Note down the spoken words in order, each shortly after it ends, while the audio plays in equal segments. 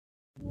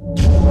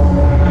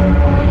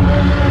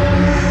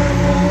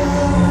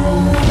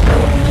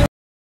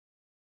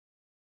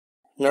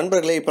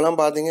நண்பர்களே இப்போலாம்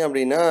பார்த்தீங்க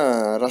அப்படின்னா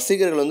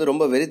ரசிகர்கள் வந்து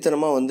ரொம்ப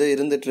வெறித்தனமாக வந்து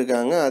இருந்துட்டு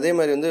இருக்காங்க. அதே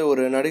மாதிரி வந்து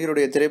ஒரு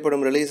நடிகருடைய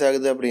திரைப்படம் ரிலீஸ்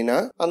ஆகுது அப்படின்னா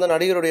அந்த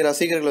நடிகருடைய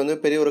ரசிகர்கள் வந்து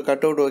பெரிய ஒரு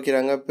கட் அவுட்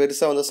வைக்கிறாங்க,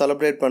 பெருசாக வந்து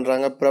செலிப்ரேட்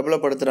பண்ணுறாங்க,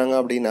 பிரபலப்படுத்துகிறாங்க.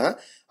 அப்படின்னா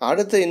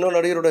அடுத்து இன்னொரு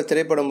நடிகரோட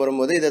திரைப்படம்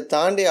வரும்போது இதை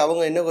தாண்டி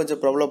அவங்க இன்னும் கொஞ்சம்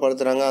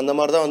பிரபலப்படுத்துகிறாங்க. அந்த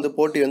மாதிரி தான் வந்து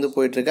போட்டி வந்து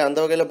போயிட்டுருக்கு. அந்த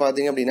வகையில்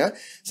பார்த்தீங்க அப்படின்னா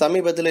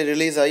சமீபத்தில்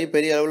ரிலீஸ் ஆகி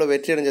பெரிய அளவில்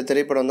வெற்றி அடைஞ்ச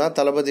திரைப்படம் தான்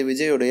தளபதி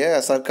விஜயுடைய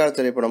சர்க்கார்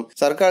திரைப்படம்.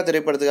 சர்க்கார்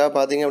திரைப்படத்துக்காக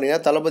பார்த்தீங்க அப்படின்னா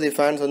தளபதி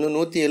ஃபேன்ஸ் வந்து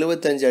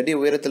 175 அடி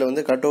உயரத்தில்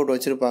வந்து கட் அவுட்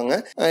வச்சிருப்பாங்க.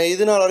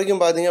 இது நாள்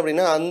வரைக்கும் பார்த்தீங்க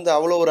அப்படின்னா அந்த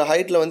அவ்வளோ ஒரு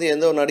ஹைட்டில் வந்து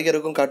எந்த ஒரு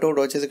நடிகருக்கும் கட்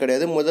அவுட் வச்சது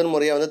கிடையாது. முதன்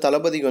முறையாக வந்து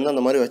தளபதிக்கு வந்து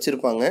அந்த மாதிரி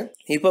வச்சிருப்பாங்க.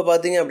 இப்போ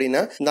பார்த்தீங்க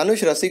அப்படின்னா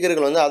தனுஷ்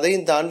ரசிகர்கள் வந்து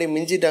அதையும் தாண்டி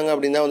மிஞ்சிட்டாங்க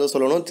அப்படின்னு தான் வந்து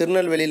சொல்லணும்.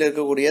 திருநெல்வேலியில்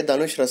இருக்கக்கூடிய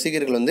தனுஷ்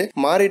ரசிகர்கள் வந்து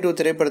மாரி 2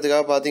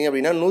 திரைப்படத்துக்காக பார்த்தீங்க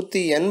அப்படின்னா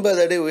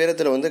 180 அடி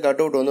உயரத்தில் வந்து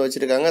கட் அவுட் வந்து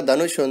வச்சிருக்காங்க.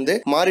 தனுஷ் வந்து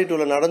மாரி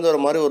 2ல நடந்து வர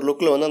மாதிரி ஒரு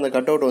லுக்கில் வந்து அந்த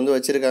கட் அவுட் வந்து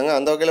வச்சிருக்காங்க.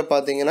 அந்த வகையில்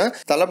பார்த்தீங்கன்னா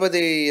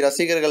தளபதி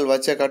ரசிகர்கள்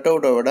வச்ச கட்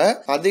அவுட்டை விட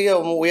அதிக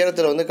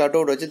உயரத்தில் வந்து கட்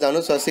அவுட் வச்சு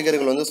தனுஷ்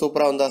ரசிகர்கள் வந்து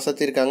சூப்பராக வந்து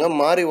அசத்திருக்காங்க.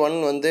 மாரி 1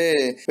 வந்து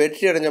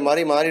வெற்றி அடைஞ்ச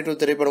மாதிரி மாரி 2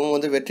 திரைப்படமும்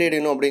வந்து வெற்றி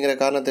அடையணும் அப்படிங்கிற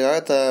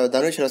காரணத்துக்காக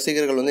தனுஷ்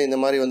ரசிகர்கள் வந்து இந்த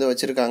மாதிரி வந்து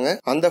வச்சிருக்காங்க.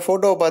 அந்த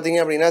போட்டோவை பார்த்தீங்க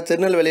அப்படின்னா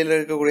திருநெல்வேலியில்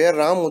இருக்கக்கூடிய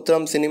ராம்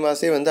முத்துராம்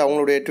சினிமாஸே வந்து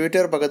அவங்களுடைய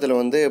ட்விட்டர் பக்கத்தில்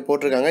வந்து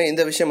போட்டிருக்காங்க.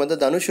 இந்த விஷயம் வந்து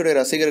தனுஷுடைய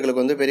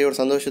ரசிகர்களுக்கு வந்து பெரிய ஒரு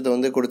சந்தோஷத்தை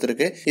வந்து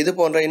கொடுத்துருக்கு. இது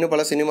போன்ற இன்னும்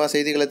பல சினிமா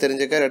செய்திகளை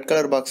தெரிஞ்சுக்க ரெட்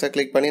கலர் பாக்ஸை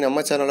கிளிக் பண்ணி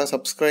நம்ம சேனலை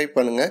சப்ஸ்கிரைப்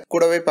பண்ணுங்க.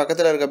 கூடவே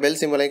பக்கத்தில் இருக்க பெல்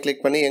சிம்பலை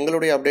கிளிக் பண்ணி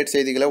எங்களுடைய அப்டேட்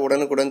செய்திகளை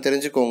உடனுக்குடன்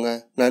தெரிஞ்சுக்கோங்க.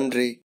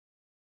 நன்றி.